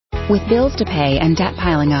With bills to pay and debt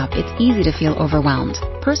piling up, it's easy to feel overwhelmed.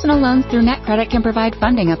 Personal loans through NetCredit can provide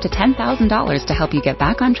funding up to $10,000 to help you get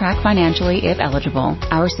back on track financially if eligible.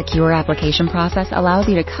 Our secure application process allows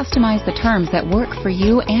you to customize the terms that work for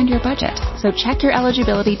you and your budget. So check your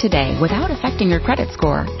eligibility today without affecting your credit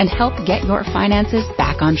score and help get your finances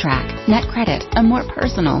back on track. NetCredit, a more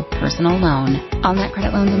personal loan. All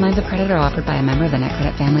NetCredit loans and lines of credit are offered by a member of the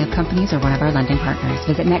NetCredit family of companies or one of our lending partners.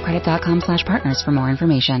 Visit netcredit.com/partners for more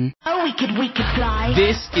information. Oh, we could fly.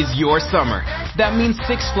 This is your summer. That means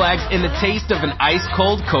Six Flags and the taste of an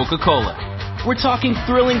ice-cold Coca-Cola. We're talking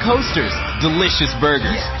thrilling coasters, delicious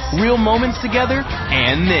burgers, real moments together,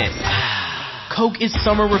 and this. Coke is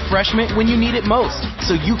summer refreshment when you need it most,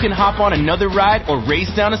 so you can hop on another ride or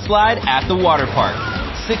race down a slide at the water park.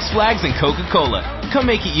 Six Flags and Coca-Cola. Come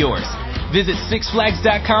make it yours. Visit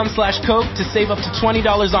sixflags.com/Coke to save up to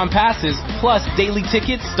 $20 on passes, plus daily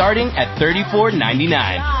tickets starting at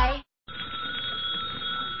 $34.99.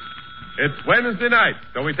 It's Wednesday night,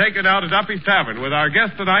 so we take it out to Duffy's Tavern with our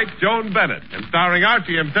guest tonight, Joan Bennett, and starring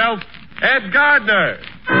Archie himself, Ed Gardner.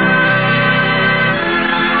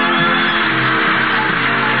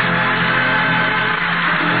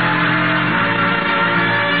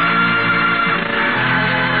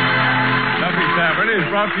 Duffy's Tavern is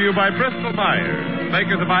brought to you by Bristol Myers,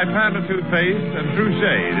 makers of Ipana toothpaste and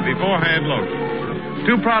Truchet, the beforehand lotion.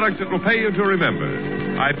 Two products that will pay you to remember.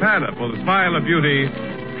 Ipana for the smile of beauty,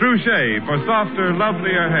 Truchet for softer,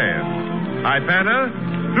 lovelier hands. Ipana,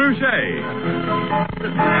 Truchet.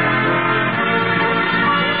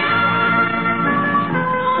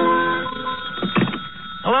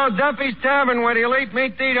 Hello, Duffy's Tavern, where the elite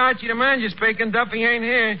meat to eat. Archie the manager speaking. Duffy ain't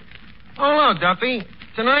here. Oh, hello, Duffy.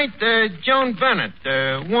 Tonight, Joan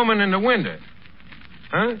Bennett, woman in the window.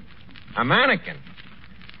 Huh? A mannequin.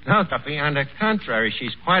 No, Duffy, on the contrary,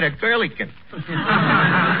 she's quite a girlykin.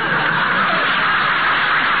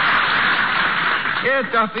 Yeah,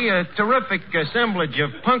 Duffy, a terrific assemblage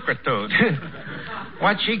of punkritude.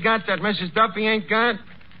 What she got that Mrs. Duffy ain't got?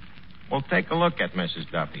 Well, take a look at Mrs.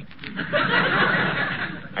 Duffy.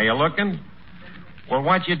 Are you looking? Well,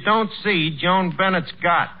 what you don't see, Joan Bennett's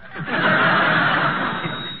got.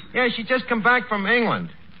 Yeah, she just come back from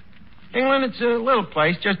England. England, it's a little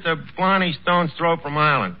place, just a blarney stone's throw from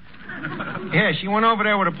Ireland. Yeah, she went over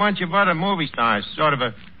there with a bunch of other movie stars, sort of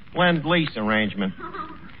a lend-lease arrangement.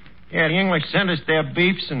 Yeah, the English sent us their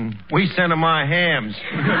beefs, and we sent them our hams.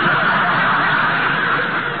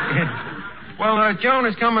 Well, Joan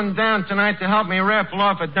is coming down tonight to help me raffle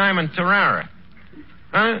off a diamond Tarara.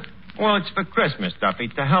 Huh? Well, it's for Christmas, Duffy,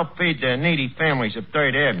 to help feed the needy families of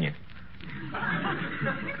 3rd Avenue.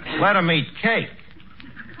 Let them eat cake.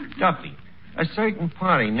 Duffy, a certain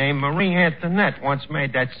party named Marie Antoinette once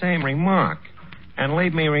made that same remark. And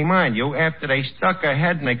leave me remind you, after they stuck her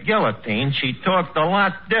head in a guillotine, she talked a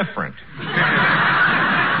lot different.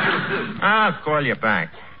 I'll call you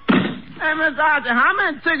back. Hey, Miss Archer, how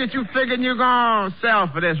many tickets you figuring you're going to sell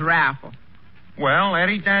for this raffle? Well,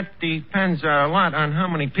 Eddie, that depends a lot on how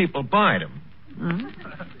many people buy them. Mm-hmm.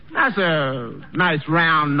 That's a nice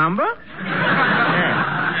round number. Yeah.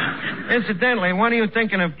 Incidentally, what are you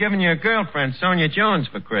thinking of giving your girlfriend, Sonia Jones,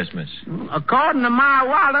 for Christmas? According to my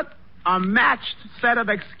wallet, a matched set of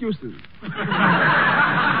excuses.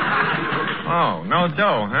 Oh, no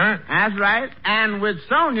dough, huh? That's right. And with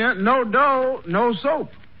Sonia, no dough, no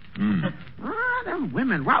soap. Them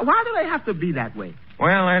women, why do they have to be that way?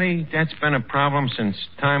 Well, Eddie, that's been a problem since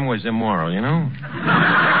time was immoral, you know?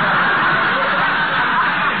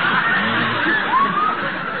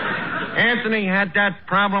 Anthony had that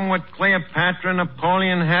problem with Cleopatra.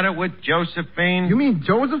 Napoleon had it with Josephine. You mean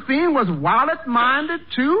Josephine was wallet-minded,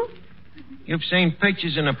 too? You've seen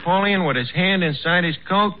pictures of Napoleon with his hand inside his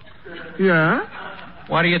coat? Yeah.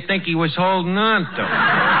 What do you think he was holding on to?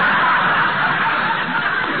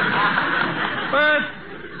 But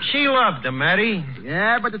she loved him, Eddie.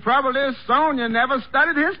 Yeah, but the trouble is Sonia never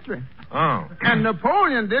studied history. Oh. And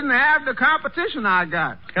Napoleon didn't have the competition I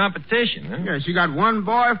got. Competition, huh? Yeah, she got one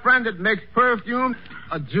boyfriend that makes perfume,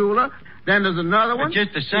 a jeweler. Then there's another one.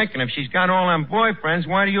 Just a second. If she's got all them boyfriends,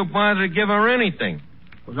 why do you bother to give her anything?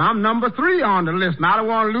 Because I'm number 3 on the list, and I don't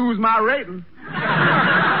want to lose my rating.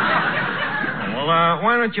 Well,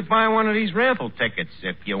 why don't you buy one of these raffle tickets?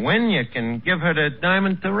 If you win, you can give her the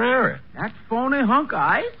diamond Tarara. That phony hunk of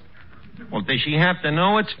ice? Well, does she have to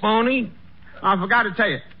know it's phony? I forgot to tell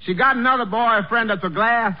you. She got another boyfriend that's a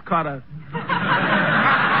glass cutter.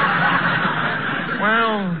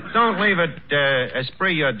 Well, don't leave it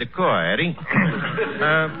esprit or decor, Eddie.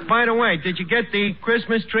 By the way, did you get the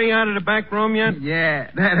Christmas tree out of the back room yet?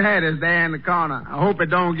 Yeah, that head is there in the corner. I hope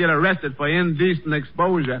it don't get arrested for indecent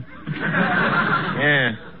exposure.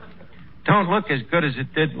 Yeah. Don't look as good as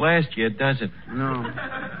it did last year, does it? No.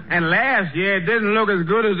 And last year, it didn't look as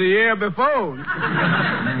good as the year before.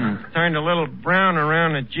 Turned a little brown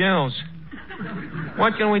around the gills.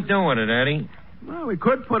 What can we do with it, Eddie? Well, we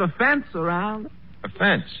could put a fence around it. A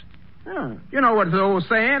fence? Yeah. You know what the old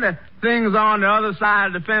saying, that things on the other side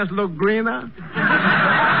of the fence look greener?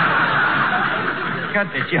 Cut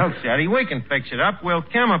the jokes, Eddie. We can fix it up. We'll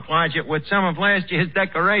camouflage it with some of last year's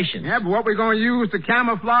decorations. Yeah, but what we going to use to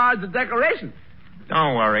camouflage the decorations?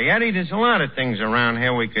 Don't worry, Eddie. There's a lot of things around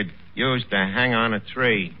here we could use to hang on a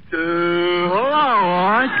tree. Hello,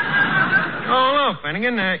 Art. Oh, hello,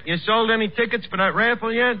 Finnegan. You sold any tickets for that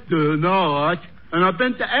raffle yet? No, Art. And I've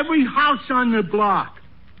been to every house on the block.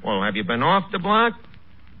 Well, have you been off the block?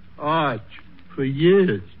 Art, for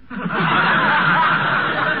years.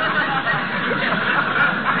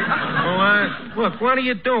 Look, what do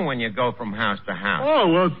you do when you go from house to house? Oh,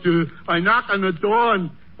 well, I knock on the door, and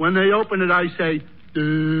when they open it, I say,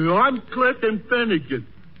 I'm Clifton Finnegan.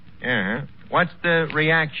 Yeah. What's the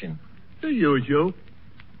reaction? The usual.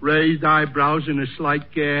 Raised eyebrows and a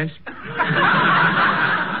slight gasp.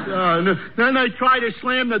 Then they try to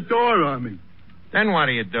slam the door on me. Then what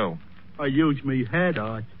do you do? I use me head,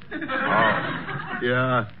 Art. Oh.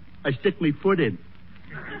 Yeah, I stick me foot in.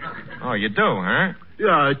 Oh, you do, huh?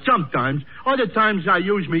 Yeah, sometimes. Other times I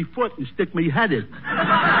use me foot and stick me head in. Oh.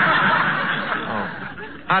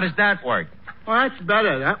 How does that work? Well, that's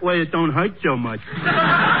better. That way it don't hurt so much.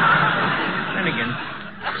 Finnegan,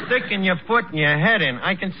 sticking your foot and your head in,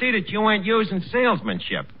 I can see that you ain't using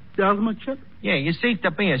salesmanship. Salesmanship? Yeah, you see, to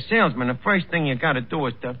be a salesman, the first thing you got to do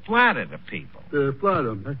is to flatter the people. Flatter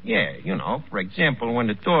them, huh? Yeah, you know, for example, when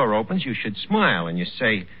the door opens, you should smile and you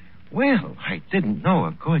say, well, I didn't know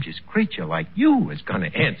a gorgeous creature like you was going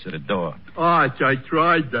to answer the door. Arch, I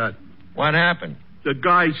tried that. What happened? The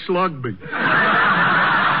guy slugged me.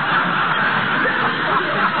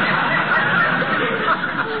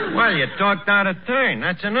 Well, you talked out of turn.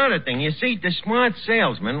 That's another thing. You see, the smart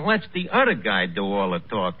salesman lets the other guy do all the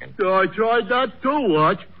talking. So I tried that too,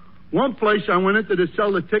 Arch. One place I went into to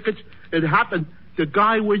sell the tickets, it happened the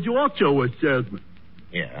guy was also a salesman.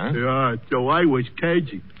 Yeah? Yeah, so I was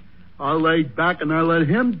cagey. I laid back and I let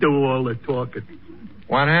him do all the talking.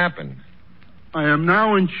 What happened? I am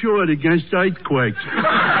now insured against earthquakes.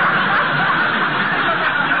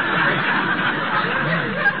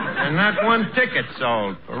 And not one ticket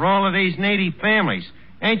sold for all of these needy families.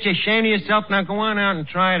 Ain't you ashamed of yourself? Now go on out and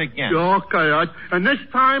try it again. Okay, Art. And this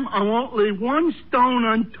time I won't leave one stone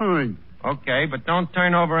unturned. Okay, but don't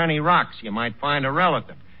turn over any rocks. You might find a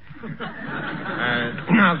relative.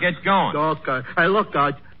 Now get going. Okay. Hey, look,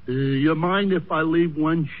 Art. You mind if I leave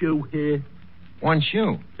one shoe here? One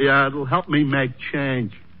shoe? Yeah, it'll help me make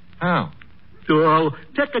change. How? So,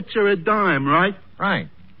 tickets are a dime, right? Right.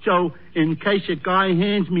 So, in case a guy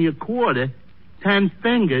hands me a quarter, 10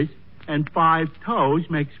 fingers and 5 toes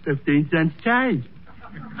makes 15 cents change.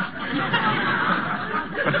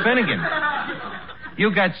 But Finnegan, you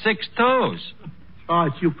got 6 toes. Oh,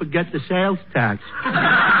 you forget the sales tax.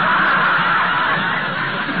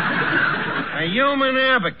 A human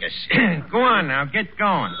abacus. Go on now, get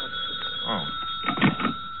going. Oh.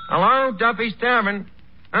 Hello, Duffy's Tavern.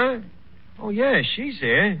 Huh? Oh, yeah, she's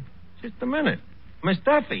here. Just a minute. Miss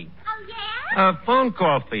Duffy. Oh, yeah? A phone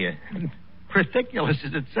call for you. Ridiculous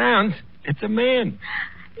as it sounds, it's a man.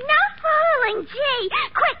 No fooling, gee.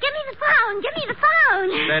 Quick, give me the phone. Give me the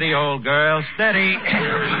phone. Steady, old girl, steady.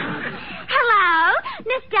 Hello,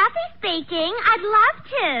 Miss Duffy speaking. I'd love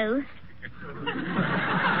to.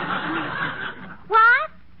 What?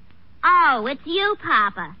 Oh, it's you,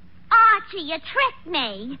 Papa. Archie, you tricked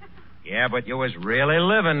me. Yeah, but you was really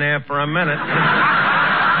living there for a minute.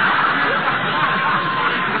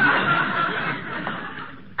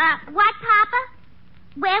 What, Papa?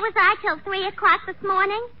 Where was I till 3 o'clock this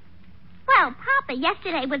morning? Well, Papa,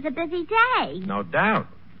 yesterday was a busy day. No doubt.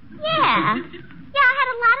 Yeah. Yeah, I had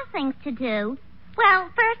a lot of things to do. Well,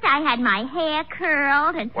 first I had my hair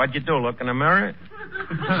curled and... What'd you do, look in the mirror?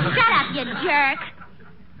 Shut up, you jerk.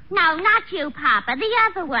 No, not you, Papa. The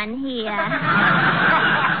other one here.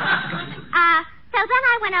 So then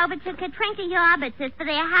I went over to Katrinka Yorbitz's for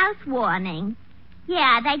their housewarming.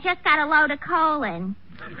 Yeah, they just got a load of coal in.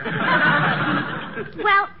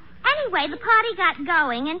 Well, anyway, the party got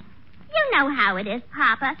going, and you know how it is,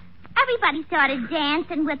 Papa. Everybody started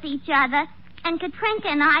dancing with each other, And Katrinka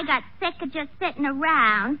and I got sick of just sitting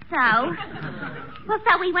around, so...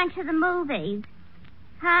 so we went to the movies.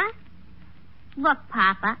 Huh? Look,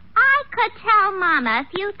 Papa, I could tell Mama a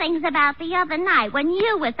few things about the other night when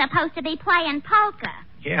you were supposed to be playing poker.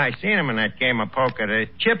 Yeah, I seen him in that game of poker. The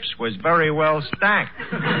chips was very well stacked.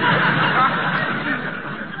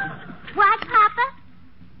 What, Papa?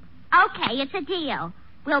 Okay, it's a deal.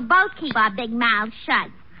 We'll both keep our big mouths shut.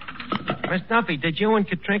 Miss Duffy, did you and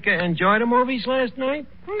Katrinka enjoy the movies last night?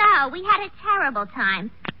 No, we had a terrible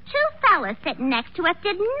time. Two fellas sitting next to us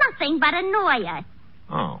did nothing but annoy us.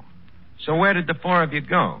 Oh. So where did the four of you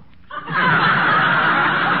go?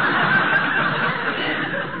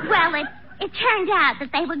 Well, it turned out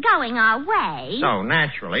that they were going our way. So,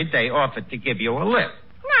 naturally, they offered to give you a lift.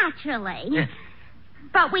 Naturally.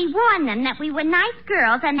 But we warned them that we were nice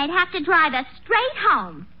girls and they'd have to drive us straight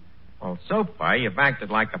home. Well, so far, you've acted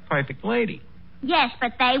like a perfect lady. Yes,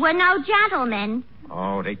 but they were no gentlemen.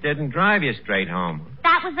 Oh, they didn't drive you straight home.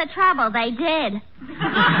 That was the trouble. They did.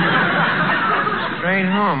 Straight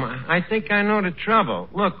home. I think I know the trouble.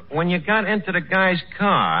 Look, when you got into the guy's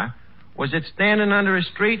car, was it standing under a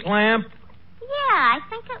street lamp? Yeah, I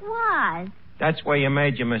think it was. That's where you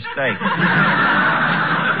made your mistake.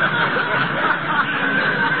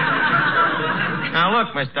 Now,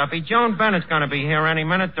 look, Miss Duffy, Joan Bennett's going to be here any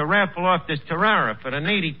minute to raffle off this Terrara for the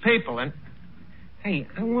needy people. And, hey,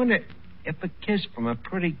 I wonder if a kiss from a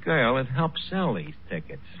pretty girl would help sell these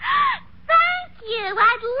tickets. Thank you.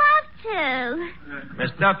 I'd love to.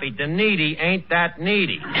 Miss Duffy, the needy ain't that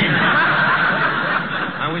needy.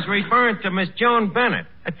 I was referring to Miss Joan Bennett.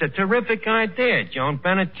 That's a terrific idea. Joan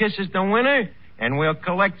Bennett kisses the winner, and we'll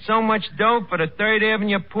collect so much dough for the Third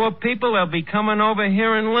Avenue poor people, they'll be coming over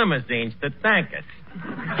here in limousines to thank us.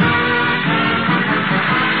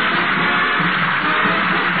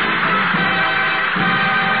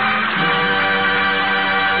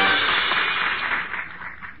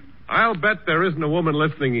 I'll bet there isn't a woman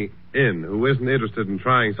listening in who isn't interested in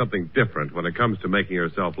trying something different when it comes to making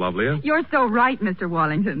herself lovelier. You're so right, Mr.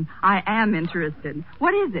 Wallington. I am interested.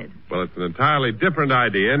 What is it? Well, it's an entirely different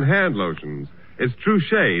idea in hand lotions. It's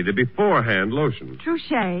Trouchet, the beforehand lotion.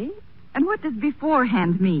 Trouchet? And what does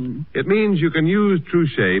beforehand mean? It means you can use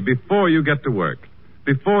Trouchet before you get to work,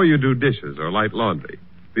 before you do dishes or light laundry,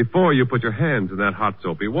 before you put your hands in that hot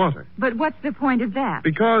soapy water. But what's the point of that?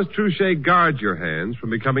 Because Trouchet guards your hands from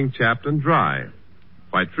becoming chapped and dry.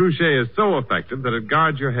 Why, Trouchet is so effective that it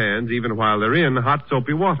guards your hands even while they're in hot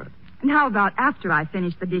soapy water. And how about after I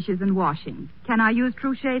finish the dishes and washing? Can I use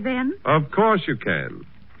Trouchet then? Of course you can.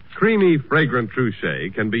 Creamy, fragrant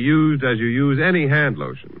Trouchet can be used as you use any hand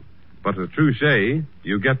lotion. But with Trouchet,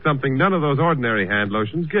 you get something none of those ordinary hand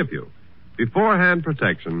lotions give you. Beforehand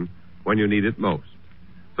protection when you need it most.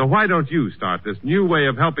 So why don't you start this new way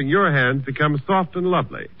of helping your hands become soft and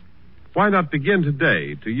lovely? Why not begin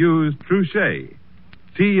today to use Trouchet?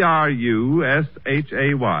 Trushay.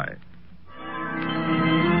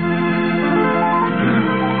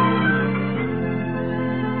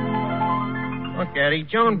 Look, Eddie,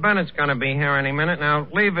 Joan Bennett's going to be here any minute. Now,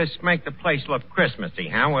 leave us make the place look Christmassy,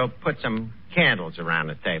 huh? We'll put some candles around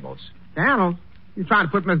the tables. Candles? You trying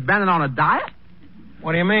to put Miss Bennett on a diet?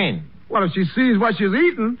 What do you mean? Well, if she sees what she's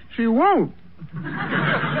eating, she won't.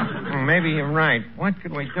 Well, maybe you're right. What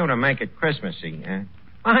could we do to make it Christmassy?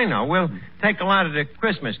 I know. We'll take a lot of the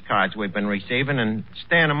Christmas cards we've been receiving and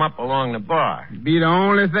stand them up along the bar. Be the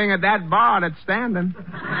only thing at that bar that's standing.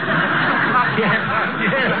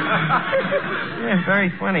 Yeah,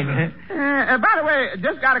 very funny, man. By the way,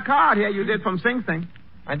 just got a card here you did from Sing Sing.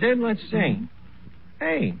 I did? Let's see.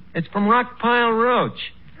 Hey, it's from Rockpile Roach.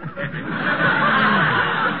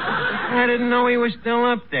 I didn't know he was still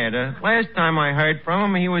up there. The last time I heard from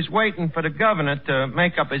him, he was waiting for the governor to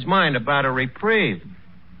make up his mind about a reprieve.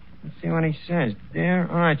 Let's see what he says. Dear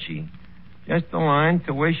Archie, just a line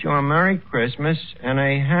to wish you a Merry Christmas and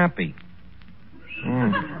a happy.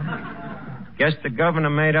 Guess the governor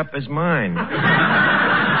made up his mind.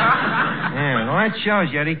 Yeah, well, that shows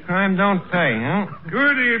you, Eddie. Crime don't pay, huh?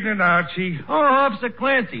 Good evening, Archie. Oh, Officer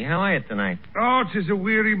Clancy, how are you tonight? Oh, 'tis a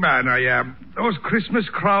weary man I am. Those Christmas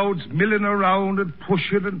crowds milling around and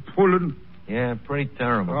pushing and pulling. Yeah, pretty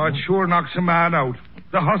terrible. Oh, it sure knocks a man out.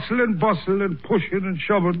 The hustle and bustle and pushing and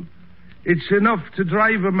shoving. It's enough to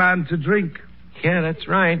drive a man to drink. Yeah, that's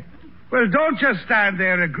right. Well, don't just stand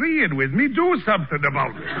there agreeing with me. Do something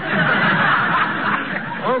about it.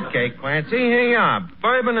 Okay, Clancy, here you are.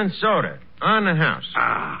 Bourbon and soda. On the house.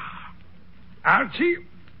 Archie,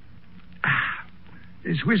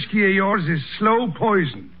 this whiskey of yours is slow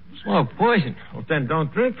poison. Slow poison? Well, then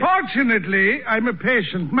don't drink it. Fortunately, I'm a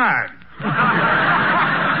patient man.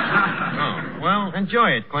 Oh. Enjoy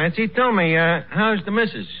it, Clancy. Tell me, how's the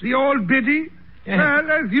missus? The old biddy? Yeah.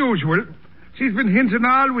 Well, as usual. She's been hinting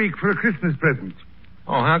all week for a Christmas present.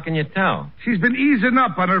 Oh, how can you tell? She's been easing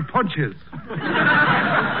up on her punches.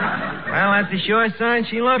 Well, that's a sure sign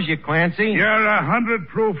she loves you, Clancy. You're 100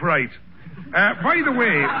 proof right. By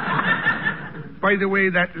the way,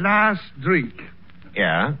 that last drink.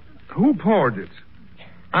 Yeah? Who poured it?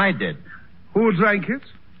 I did. Who drank it?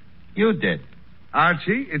 You did.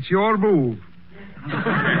 Archie, it's your move.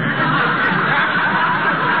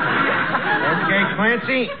 Okay,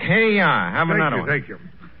 Clancy, here you are. Have another one. Thank you.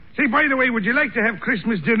 Say, by the way, would you like to have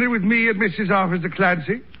Christmas dinner with me and Mrs. Officer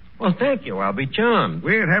Clancy? Well, thank you. I'll be charmed.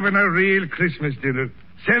 We're having a real Christmas dinner.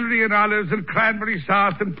 Celery and olives and cranberry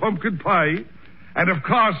sauce and pumpkin pie. And, of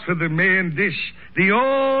course, for the main dish, the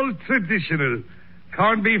old traditional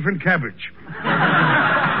corned beef and cabbage.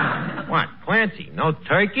 What, Clancy, no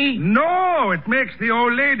turkey? No, it makes the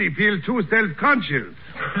old lady feel too self-conscious.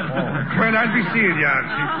 Well, I'll be seeing you,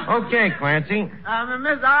 Archie. Okay, Clancy.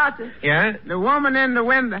 Miss Archie. Yeah? The woman in the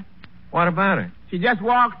window. What about her? She just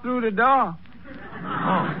walked through the door.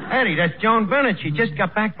 Oh, Eddie, that's Joan Bennett. She just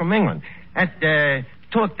got back from England.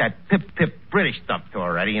 Talk that pip-pip British stuff to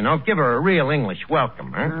her, Eddie, Give her a real English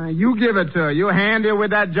welcome, huh? You give it to her. You're handier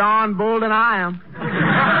with that John Bull than I am.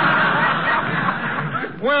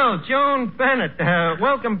 Well, Joan Bennett,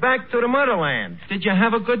 welcome back to the motherland. Did you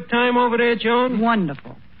have a good time over there, Joan?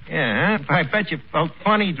 Wonderful. Yeah, huh? I bet you felt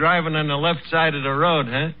funny driving on the left side of the road,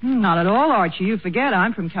 huh? Not at all, Archie. You forget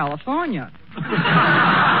I'm from California. Oh,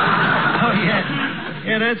 yeah.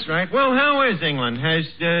 Yeah, that's right. Well, how is England? Has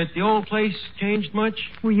the old place changed much?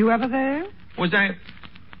 Were you ever there? Was I...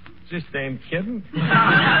 This damn kidding?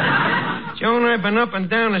 Joan, I've been up and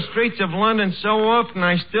down the streets of London so often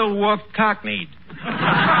I still walk cockneyed.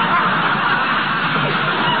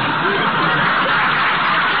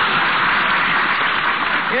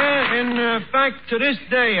 Yeah, in fact, to this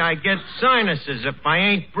day, I get sinuses if I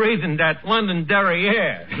ain't breathing that Londonderry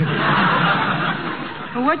air.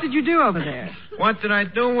 Well, what did you do over there? What did I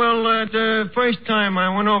do? Well, the first time I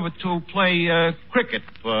went over to play cricket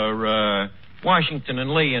for Washington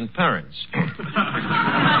and Lee and Perrins.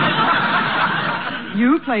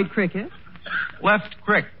 You played cricket? Left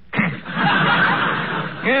crick.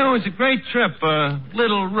 Yeah, it was a great trip. A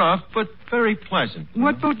little rough, but very pleasant.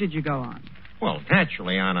 What boat did you go on? Well,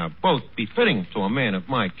 naturally, on a boat befitting to a man of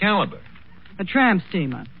my caliber. A tramp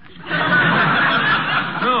steamer.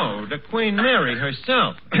 No, the Queen Mary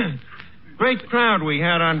herself. Great crowd we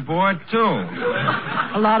had on board, too.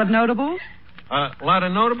 A lot of notables? A lot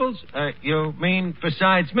of notables? You mean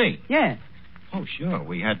besides me? Yes. Oh, sure.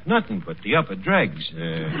 We had nothing but the upper dregs.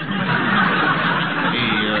 The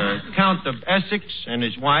Count of Essex and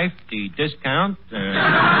his wife, the Discount.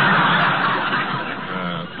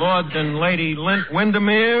 Lord and Lady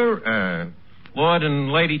Windermere. Lord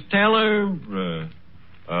and Lady Taylor.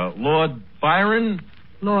 Lord Byron.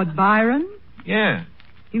 Lord Byron? Yeah.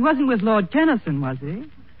 He wasn't with Lord Tennyson, was he?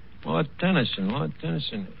 Lord Tennyson.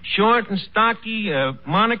 Short and stocky,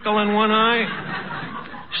 monocle in one eye.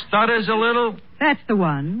 Stutters a little. That's the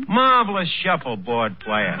one. Marvelous shuffleboard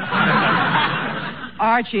player.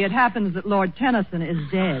 Archie, it happens that Lord Tennyson is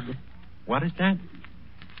dead. What is that?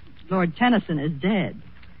 Lord Tennyson is dead.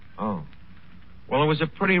 Oh. Well, it was a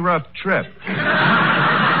pretty rough trip.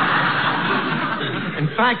 In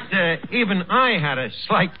fact, even I had a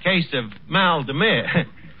slight case of mal de mer.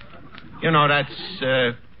 You know, that's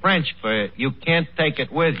French for you can't take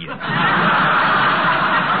it with you. Yeah.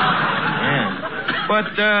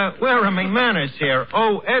 But where are my manners here?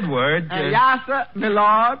 Oh, Edward. Yes, sir, my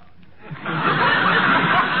lord.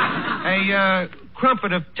 A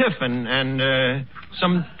crumpet of tiffin and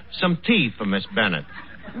some tea for Miss Bennett.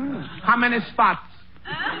 How many spots?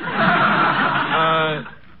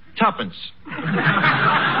 Tuppence.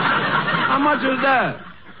 How much is that?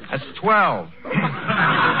 That's 12.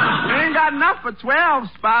 You ain't got enough for 12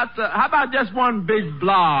 spots. How about just one big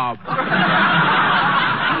blob? Well,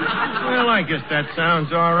 I guess that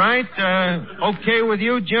sounds all right. Okay with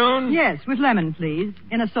you, Joan? Yes, with lemon, please,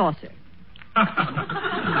 in a saucer.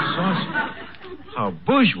 Saucer? How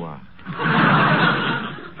bourgeois.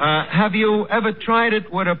 Have you ever tried it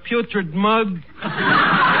with a putrid mug?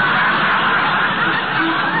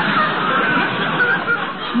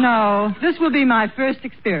 No, this will be my first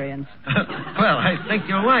experience. Well, I think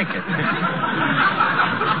you'll like it.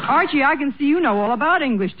 Archie, I can see you know all about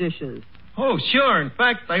English dishes. Oh, sure. In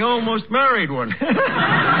fact, I almost married one.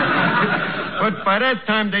 But by that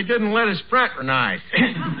time, they didn't let us fraternize.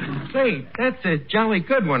 Say, that's a jolly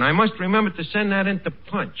good one. I must remember to send that into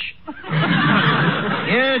Punch.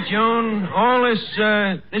 Yeah, Joan, all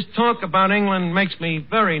this talk about England makes me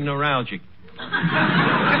very neuralgic.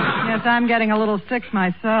 Yes, I'm getting a little sick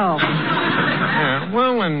myself.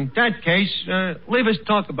 Well, in that case, leave us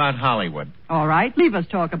talk about Hollywood. All right, leave us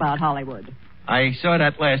talk about Hollywood. I saw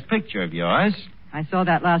that last picture of yours. I saw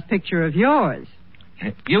that last picture of yours.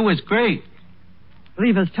 You was great.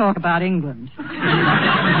 Leave us talk about England.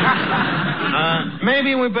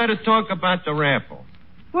 Maybe we better talk about the raffle.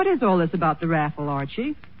 What is all this about the raffle,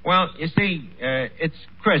 Archie? Well, you see, it's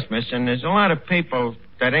Christmas, and there's a lot of people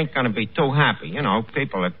that ain't going to be too happy. You know,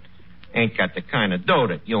 people that ain't got the kind of dough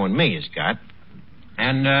that you and me has got.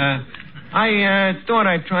 And I thought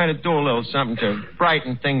I'd try to do a little something to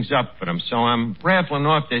brighten things up for them. So I'm raffling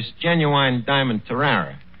off this genuine diamond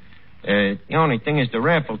Tarara. The only thing is the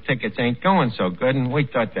raffle tickets ain't going so good, and we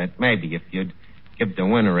thought that maybe if you'd give the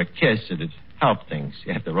winner a kiss, it'd help things.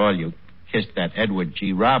 After all, you kissed that Edward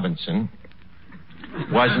G. Robinson.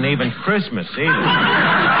 Wasn't even Christmas either.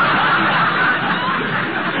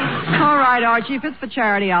 All right, Archie, if it's for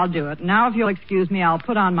charity, I'll do it. Now, if you'll excuse me, I'll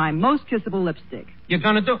put on my most kissable lipstick. You're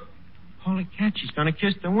gonna do... Holy cat, she's gonna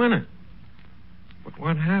kiss the winner. But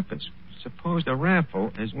what happens? Suppose the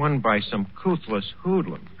raffle is won by some couthless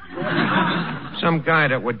hoodlum. Some guy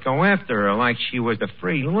that would go after her like she was a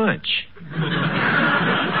free lunch.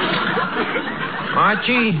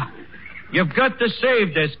 Archie, you've got to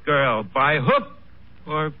save this girl by hook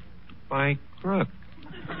or by crook.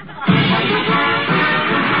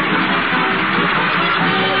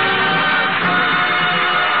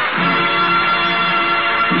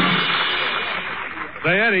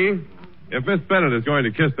 Say, Eddie, if Miss Bennett is going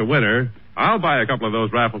to kiss the winner, I'll buy a couple of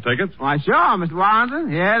those raffle tickets. Why, sure, Mr. Warrington.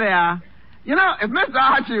 Here they are. You know, if Mr.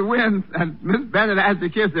 Archie wins and Miss Bennett has to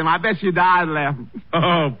kiss him, I bet she died laughing.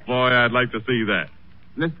 Oh, boy, I'd like to see that.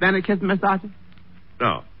 Miss Bennett kissing Mr. Archie?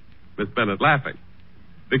 No, Miss Bennett laughing.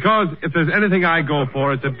 Because if there's anything I go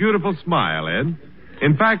for, it's a beautiful smile, Ed.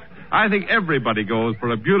 In fact, I think everybody goes for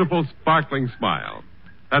a beautiful, sparkling smile.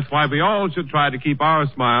 That's why we all should try to keep our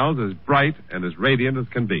smiles as bright and as radiant as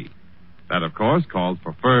can be. That, of course, calls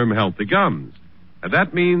for firm, healthy gums. And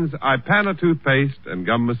that means Ipana toothpaste and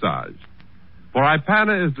gum massage. For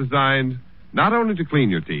Ipana is designed not only to clean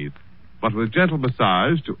your teeth, but with gentle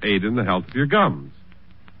massage to aid in the health of your gums.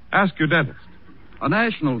 Ask your dentist. A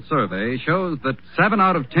national survey shows that 7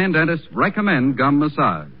 out of 10 dentists recommend gum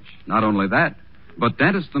massage. Not only that, but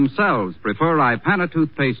dentists themselves prefer Ipana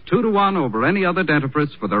toothpaste 2-to-1 over any other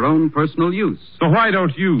dentifrice for their own personal use. So why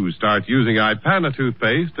don't you start using Ipana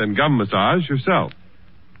toothpaste and gum massage yourself?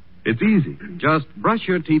 It's easy. Just brush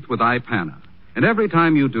your teeth with Ipana. And every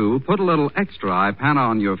time you do, put a little extra Ipana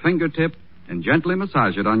on your fingertip and gently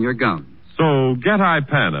massage it on your gums. So get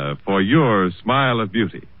Ipana for your smile of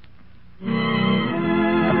beauty.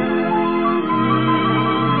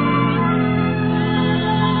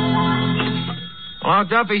 Hello,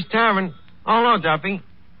 Duffy's Tavern. Oh, hello, Duffy.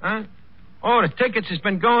 Huh? Oh, the tickets has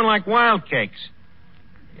been going like wild cakes.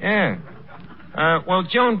 Yeah. Well,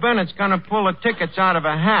 Joan Bennett's going to pull the tickets out of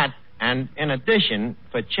a hat, and in addition,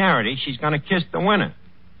 for charity, she's going to kiss the winner.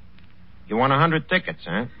 You want 100 tickets,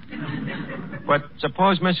 huh? But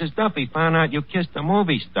suppose Mrs. Duffy found out you kissed a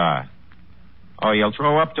movie star. Oh, you'll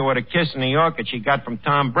throw up to her the kiss in New York that she got from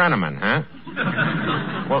Tom Brenneman, huh?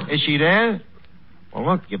 Well, is she there? Well,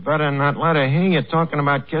 look, you better not let her hear you talking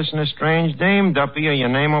about kissing a strange dame, Duffy, or your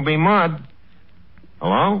name will be Mud.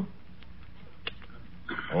 Hello?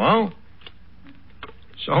 Hello?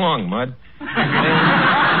 So long, Mud.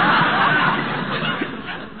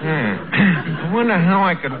 I wonder how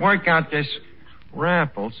I could work out this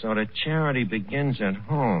raffle so that charity begins at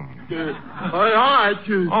home. All right.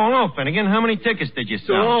 Oh, hello, Finnegan. How many tickets did you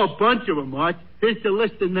sell? Oh, a bunch of them, Art. Here's the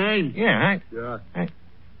list of names. Yeah, Hey,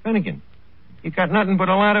 Finnegan, you got nothing but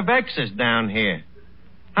a lot of X's down here.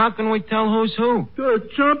 How can we tell who's who?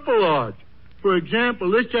 It's simple, Art. For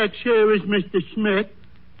example, this X here is Mr. Smith,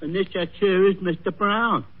 and this X here is Mr.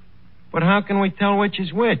 Brown. But how can we tell which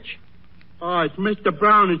is which? Oh, it's Mr.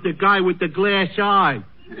 Brown is the guy with the glass eye.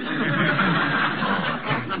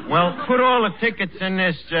 Well, put all the tickets in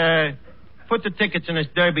this, put the tickets in this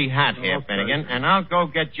derby hat here, okay, Finnegan, and I'll go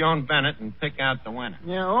get Joan Bennett and pick out the winner.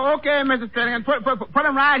 Yeah, okay, Mr. Finnegan. Put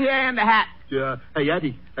him right here in the hat. Yeah. Hey,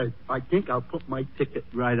 Eddie, I think I'll put my ticket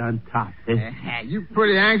right on top. You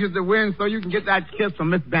pretty anxious to win so you can get that kiss from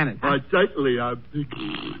Miss Bennett. Certainly.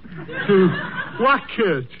 What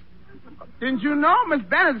kiss? Didn't you know Miss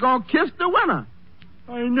Bennett's going to kiss the winner?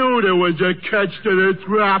 I knew there was a catch to this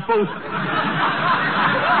raffle.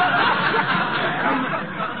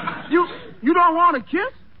 You don't want to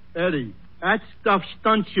kiss? Eddie, that stuff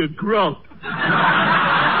stunts your growth.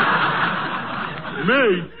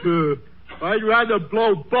 Me? I'd rather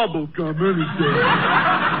blow bubble gum any day.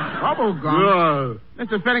 Bubble gum? Yeah.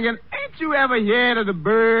 Mr. Finnegan, ain't you ever heard of the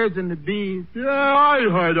birds and the bees? Yeah, I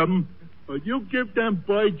heard them. But you give them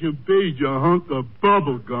birds and bees a hunk of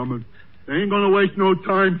bubble gum, and they ain't gonna waste no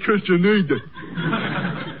time kissing either.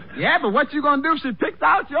 Yeah, but what you gonna do if she picks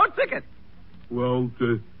out your ticket? Well,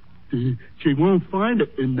 she won't find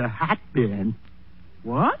it in the hat band.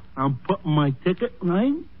 What? I'm putting my ticket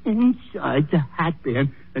right inside the hat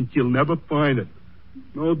band, and she'll never find it.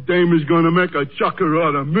 No dame is going to make a chucker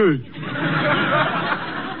out of me.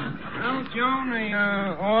 Well, Joan,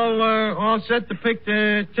 all set to pick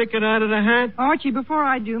the ticket out of the hat? Archie, before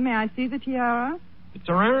I do, may I see the tiara? The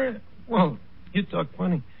tiara? Well, you talk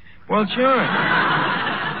funny. Well, sure.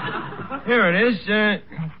 Here it is.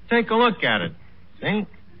 Take a look at it. See?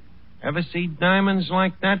 Ever see diamonds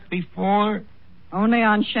like that before? Only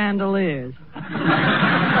on chandeliers.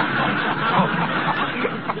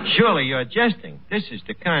 Surely you're jesting. This is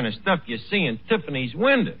the kind of stuff you see in Tiffany's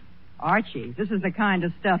window. Archie, this is the kind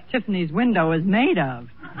of stuff Tiffany's window is made of.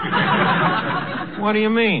 What do you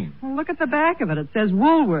mean? Well, look at the back of it. It says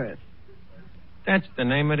Woolworth. That's the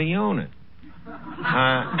name of the owner. Look.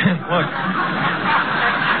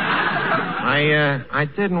 I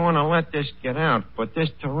didn't want to let this get out, but this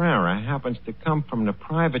tiara happens to come from the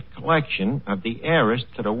private collection of the heiress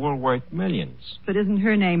to the Woolworth millions. But isn't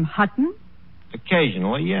her name Hutton?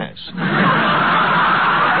 Occasionally, yes.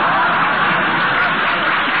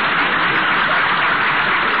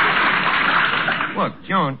 Look,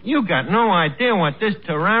 Joan, you got no idea what this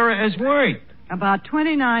tiara is worth. About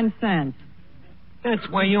 29 cents. That's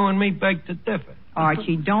why you and me beg to differ.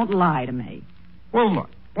 Archie, don't lie to me. Well, look.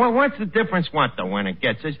 Well, what's the difference what the winner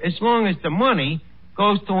gets, as long as the money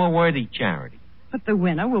goes to a worthy charity? But the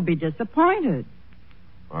winner will be disappointed.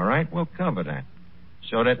 All right, we'll cover that.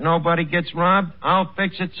 So that nobody gets robbed, I'll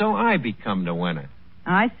fix it so I become the winner.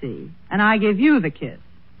 I see. And I give you the kiss.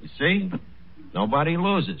 You see? Nobody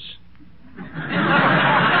loses.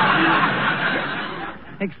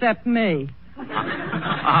 Except me.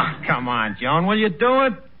 Oh, come on, Joan. Will you do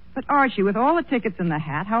it? But, Archie, with all the tickets in the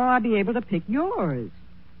hat, how will I be able to pick yours?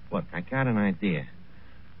 Look, I got an idea.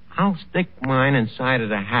 I'll stick mine inside of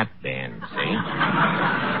the hat band, see?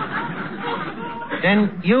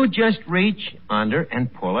 Then you just reach under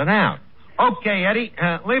and pull it out. Okay, Eddie,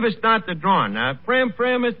 leave us start the drawing. Prim,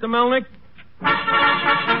 Mr. Melnick.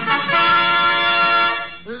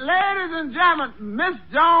 Ladies and gentlemen, Miss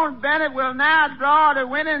Joan Bennett will now draw the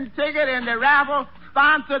winning ticket in the raffle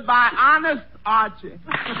sponsored by Honest Archie.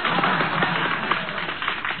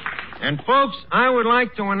 And, folks, I would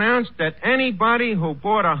like to announce that anybody who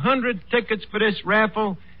bought 100 tickets for this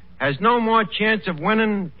raffle has no more chance of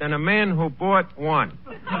winning than a man who bought one.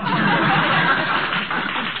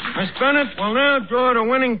 Miss Bennett will now draw the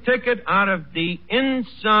winning ticket out of the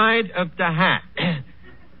inside of the hat.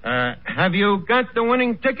 Have you got the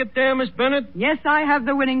winning ticket there, Miss Bennett? Yes, I have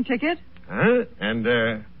the winning ticket. And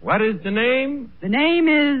what is the name? The name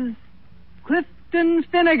is Clifton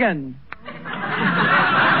Finnegan.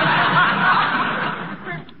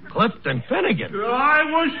 Clifton Finnegan? I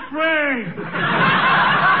was framed.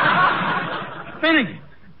 Finnegan,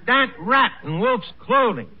 that rat in Wolf's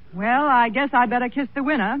clothing. Well, I guess I better kiss the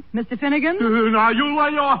winner. Mr. Finnegan? Now, you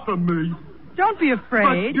lay off of me. Don't be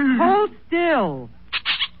afraid. But, hold still.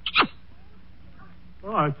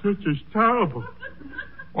 Oh, this is terrible.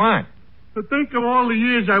 What? To think of all the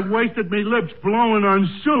years I've wasted me lips blowing on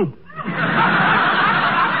soup.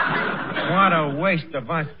 What a waste of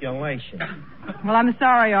osculation. Well, I'm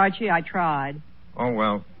sorry, Archie. I tried. Oh,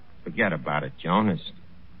 well, forget about it, Joan. As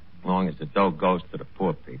long as the dough goes to the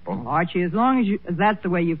poor people. Well, Archie, as long as that's the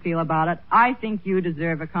way you feel about it, I think you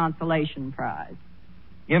deserve a consolation prize.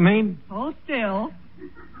 You mean? Hold still.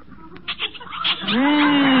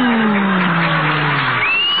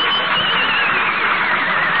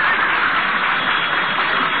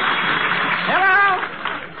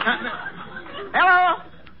 Hello?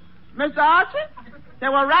 Mr. Archie? They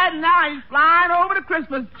were right now. He's flying over the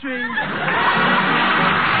Christmas tree.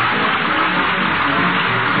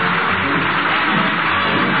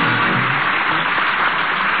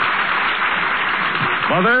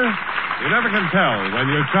 Mother, you never can tell when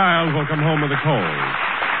your child will come home with a cold.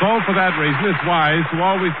 So, for that reason, it's wise to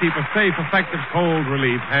always keep a safe, effective cold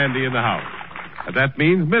relief handy in the house. And that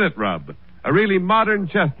means Minute Rub, a really modern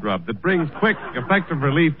chest rub that brings quick, effective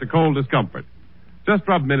relief to cold discomfort. Just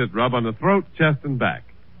rub Minute Rub on the throat, chest, and back.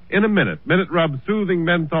 In a minute, Minute Rub's soothing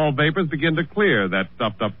menthol vapors begin to clear that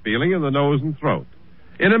stuffed-up feeling in the nose and throat.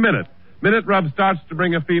 In a minute, Minute Rub starts to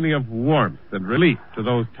bring a feeling of warmth and relief to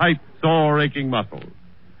those tight, sore, aching muscles.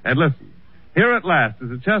 And listen, Here at last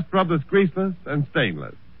is a chest rub that's greaseless and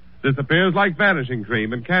stainless. Disappears like vanishing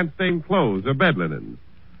cream and can't stain clothes or bed linens.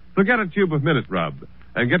 So get a tube of Minute Rub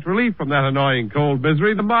and get relief from that annoying cold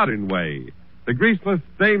misery the modern way. The greaseless,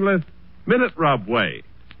 stainless Minute Rub way.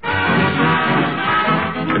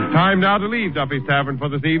 It's time now to leave Duffy's Tavern for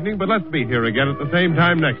this evening, but let's meet here again at the same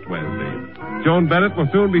time next Wednesday. Joan Bennett will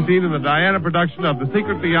soon be seen in the Diana production of The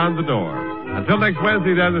Secret Beyond the Door. Until next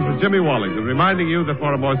Wednesday, then, this is Jimmy Wallington reminding you that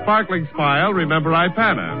for a more sparkling smile, remember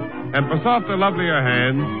Ipana. And for softer, lovelier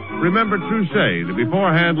hands, remember Trouche, the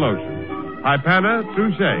beforehand lotion. Ipana,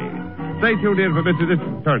 Trouche. Stay tuned in for Mr.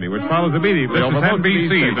 Distance Attorney, which follows immediately This over is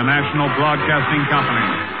NBC, the national broadcasting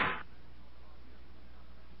company.